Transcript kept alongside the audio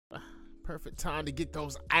Perfect time to get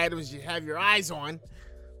those items you have your eyes on.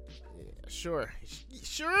 Yeah, sure.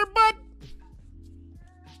 Sure, bud.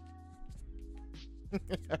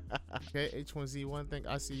 Okay, H1Z1, think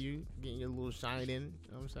I see you getting your little shine in.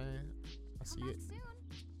 You know what I'm saying? I see it.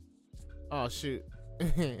 Oh, shoot.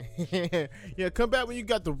 Yeah, come back when you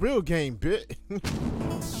got the real game, bit.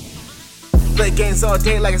 Play games all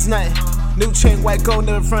day like it's nothing. New chain, white gold,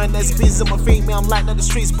 never front. That's pieces on my feet, man. I'm lighting up the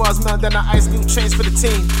streets, bars, man. Then I ice new chains for the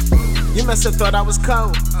team. You must have thought I was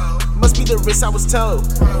cold. Must be the wrist I was told.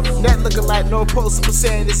 Net looking like no post. People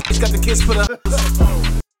saying this bitch got the kiss for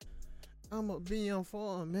the. I'ma be on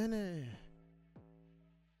for a minute.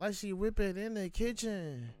 Like she whip it in the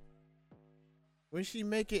kitchen. When she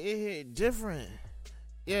make it, it hit different.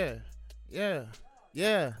 Yeah, yeah,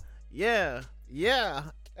 yeah, yeah, yeah.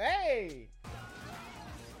 Hey!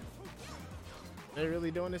 They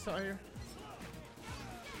really doing this out here?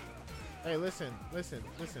 Hey, listen.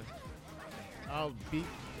 I'll beat.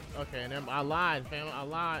 Okay, and then I lied, fam. I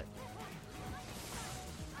lied.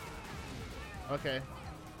 Okay.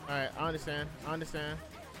 Alright, I understand.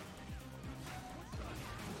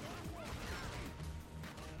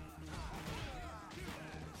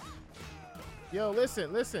 Yo,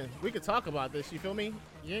 listen. We could talk about this, you feel me?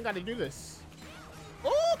 You ain't got to do this.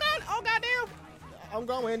 Oh, God. Oh, goddamn. I'm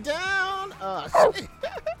going down. Shit.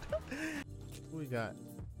 What we got?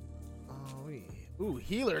 Oh, ooh,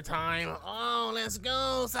 healer time. Oh, let's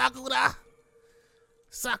go, Sakura.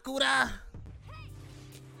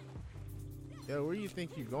 Yo, where do you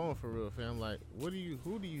think you going for real, fam? Like, who do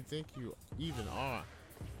you think you even are?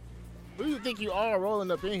 Who do you think you are rolling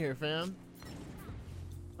up in here, fam?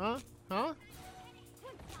 Huh?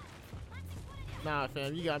 Nah,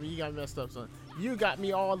 fam, you got me messed up, son. You got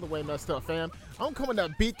me all the way messed up, fam. I'm coming to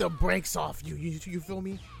beat the brakes off you. You feel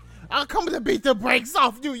me? I'm coming to beat the brakes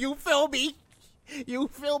off you. You feel me? You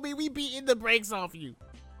feel me? We beating the brakes off you.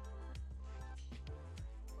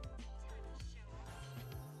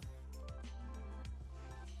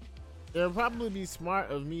 It'll probably be smart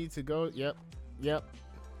of me to go. Yep.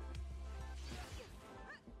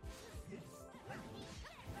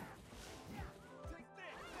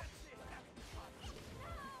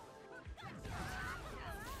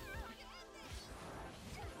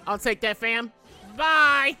 I'll take that, fam.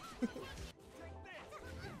 Bye.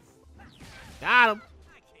 Got him.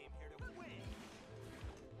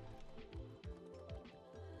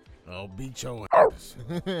 I'll beat your ass.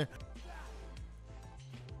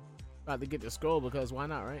 About to get the scroll because why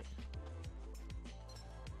not, right?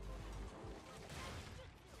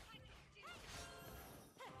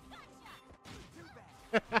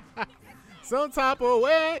 Some type of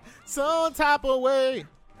way.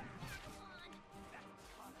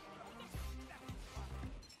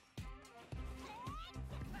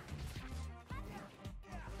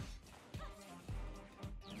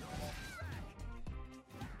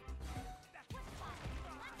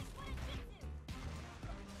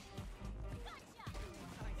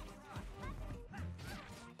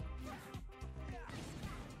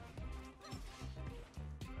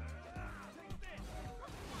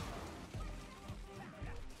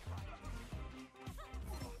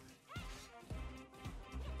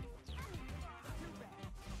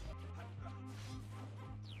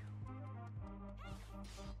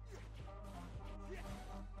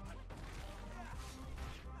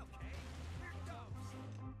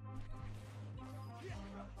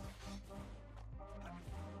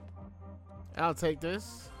 I'll take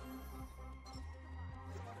this.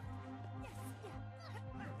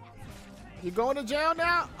 You going to jail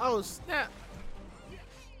now? Oh, snap.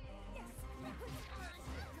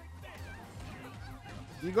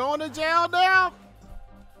 You going to jail now?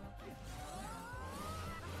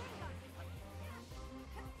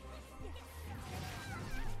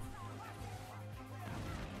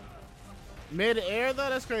 Mid-air though?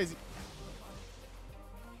 That's crazy.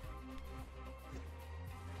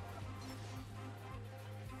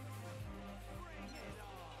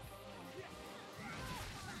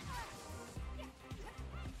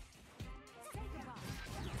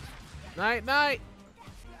 Night.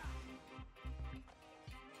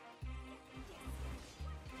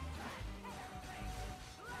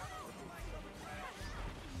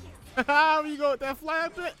 How you go with that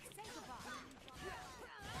flag bit?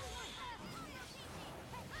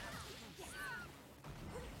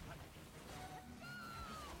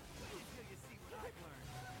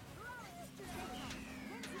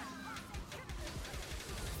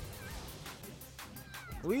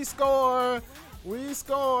 We score.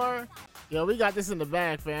 Yo, we got this in the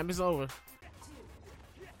bag, fam. It's over.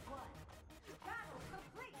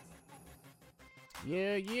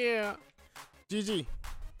 Yeah. GG.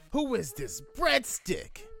 Who is this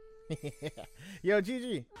breadstick? Yo,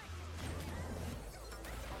 GG.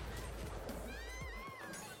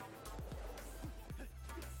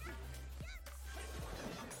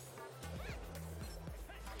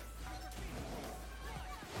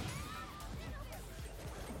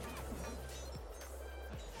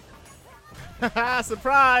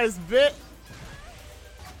 Surprise, bit.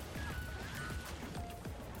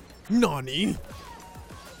 Nani?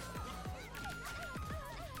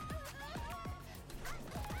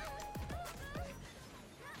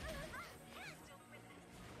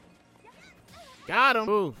 Got him.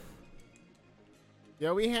 Oof.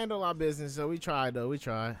 Yo, we handle our business, so we tried though. We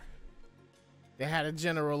tried. They had a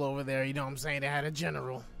general over there, you know what I'm saying? They had a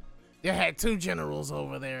general. They had 2 generals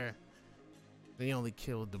over there. They only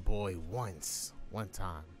killed the boy once. One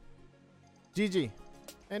time. GG.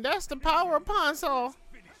 And that's the power of Ponsol.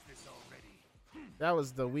 That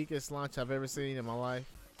was the weakest launch I've ever seen in my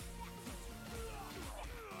life.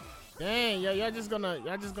 Dang, yo, y'all just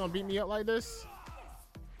gonna beat me up like this?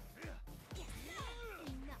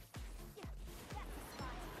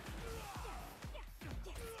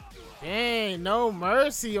 Dang, no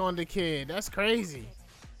mercy on the kid. That's crazy.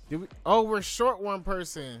 Oh, we're short one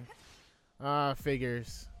person.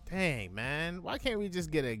 Figures. Dang, man. Why can't we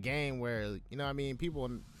just get a game where, you know what I mean, people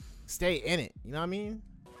stay in it? You know what I mean?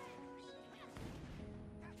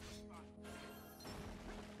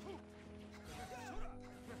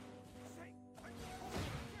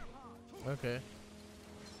 Okay.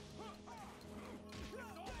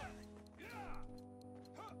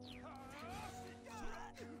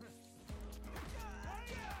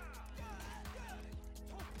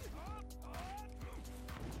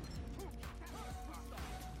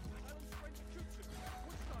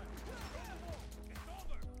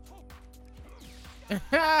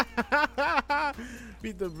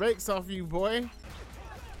 Beat the brakes off you, boy.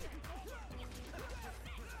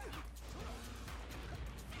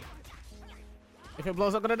 If it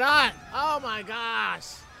blows up, I'm gonna die. Oh my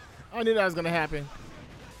gosh. I knew that was gonna happen.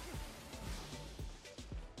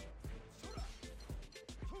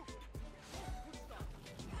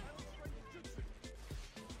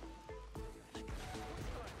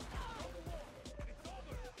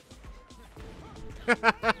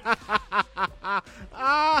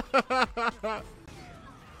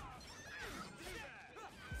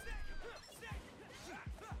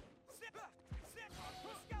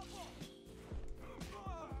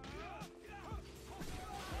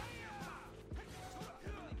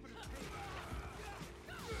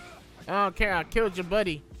 I don't care. I killed your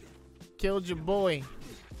buddy. Killed your boy.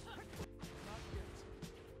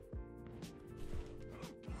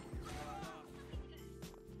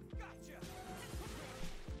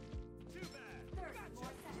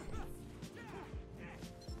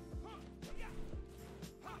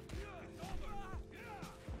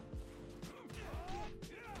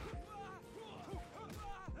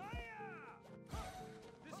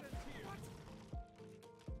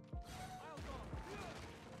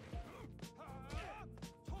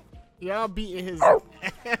 Yeah, I'm beating his.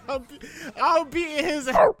 I'm beating his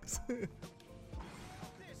ass.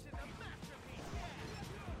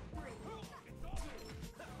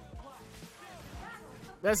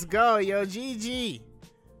 Let's go, yo. GG.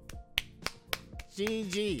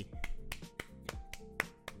 GG.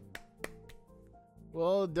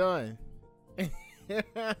 Well done.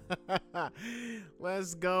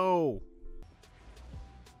 Let's go.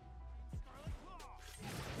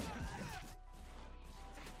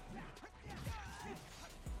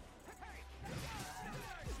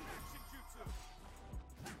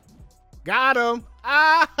 Got him.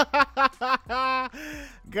 Ah,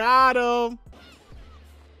 got him.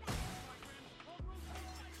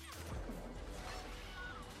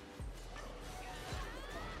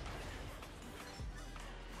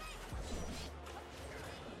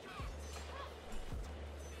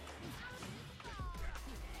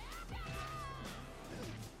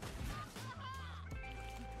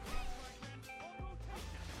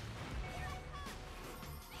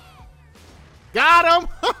 Got him.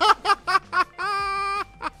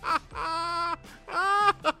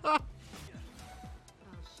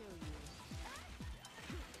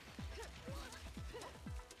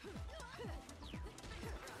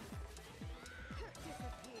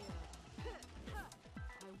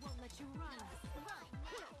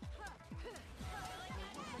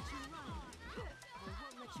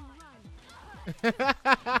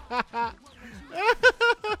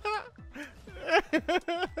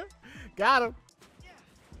 Got him.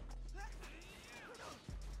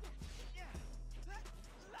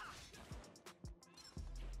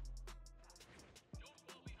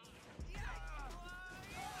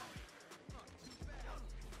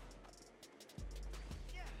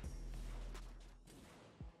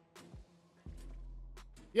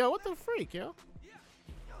 Yo, what the freak, yo?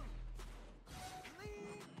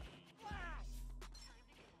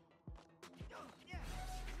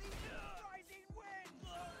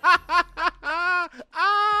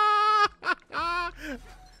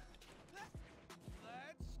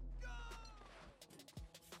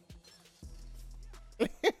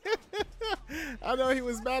 I know he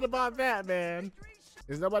was mad about that, man.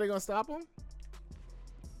 Is nobody gonna stop him?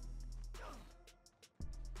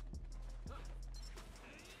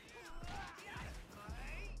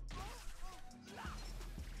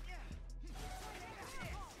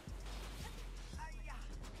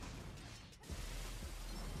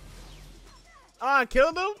 Oh, I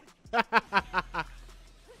killed him?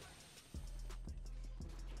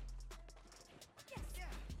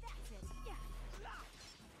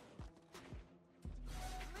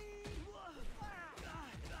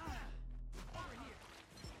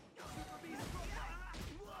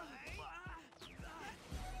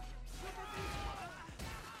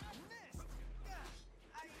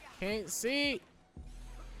 Can't see.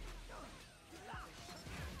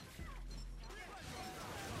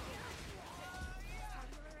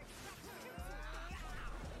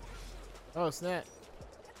 Oh, snap.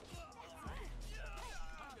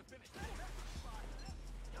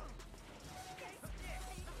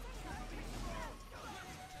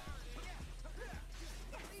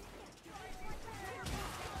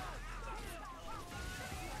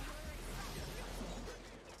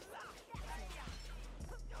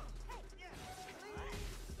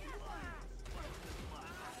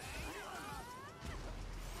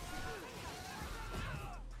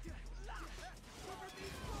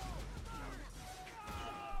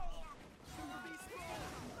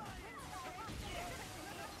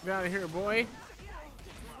 Get out of here, boy.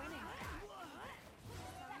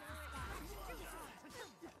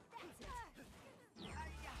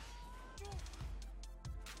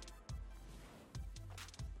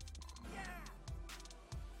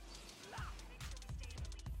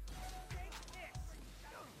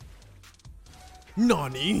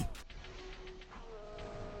 Nani?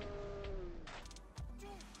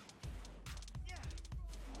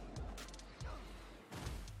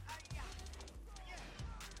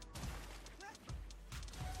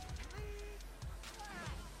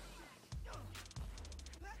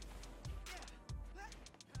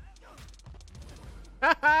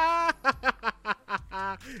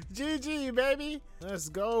 GG, baby. Let's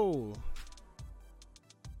go.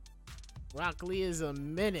 Rock Lee is a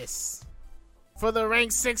menace. For the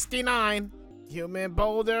rank 69. Human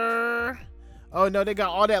Boulder. Oh no, they got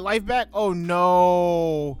all that life back? Oh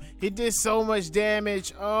no. He did so much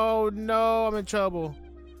damage. Oh no, I'm in trouble.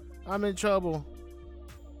 I'm in trouble.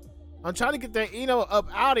 I'm trying to get that Eno up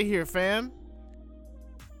out of here, fam.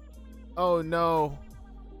 Oh no.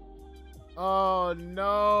 Oh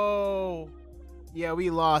no. Yeah, we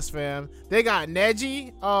lost, fam. They got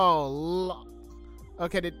Neji. Oh,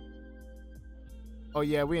 okay. Oh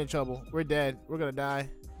yeah, we in trouble. We're dead. We're gonna die.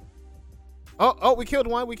 Oh, we killed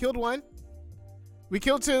one. We killed one. We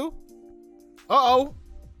killed two. Uh-oh.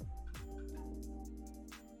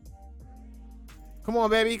 Come on,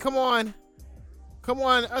 baby. Come on. Come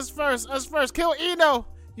on. Us first. Us first. Kill Eno.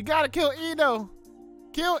 You gotta kill Eno.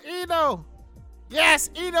 Kill Eno. Yes,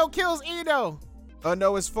 Eno kills Eno. Oh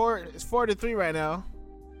no, it's 4-3 right now.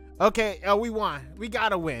 Okay, we won. We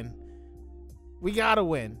gotta win. We gotta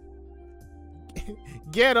win.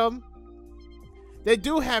 Get him. They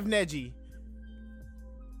do have Neji.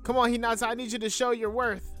 Come on, Hinata, I need you to show your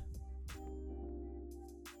worth.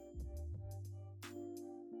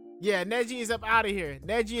 Yeah, Neji is up out of here.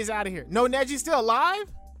 Neji is out of here. No, Neji's still alive?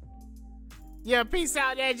 Yeah, peace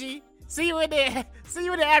out, Neji. See you in the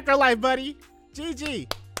afterlife, buddy.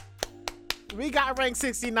 GG. We got rank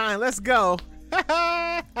 69. Let's go.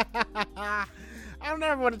 I don't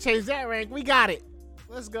ever want to change that rank. We got it.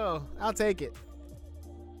 Let's go. I'll take it.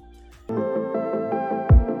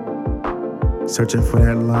 Searching for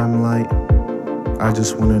that limelight. I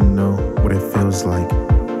just want to know what it feels like.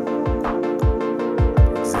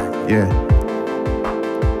 Yeah.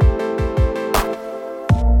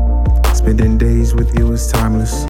 Spending days with you is timeless.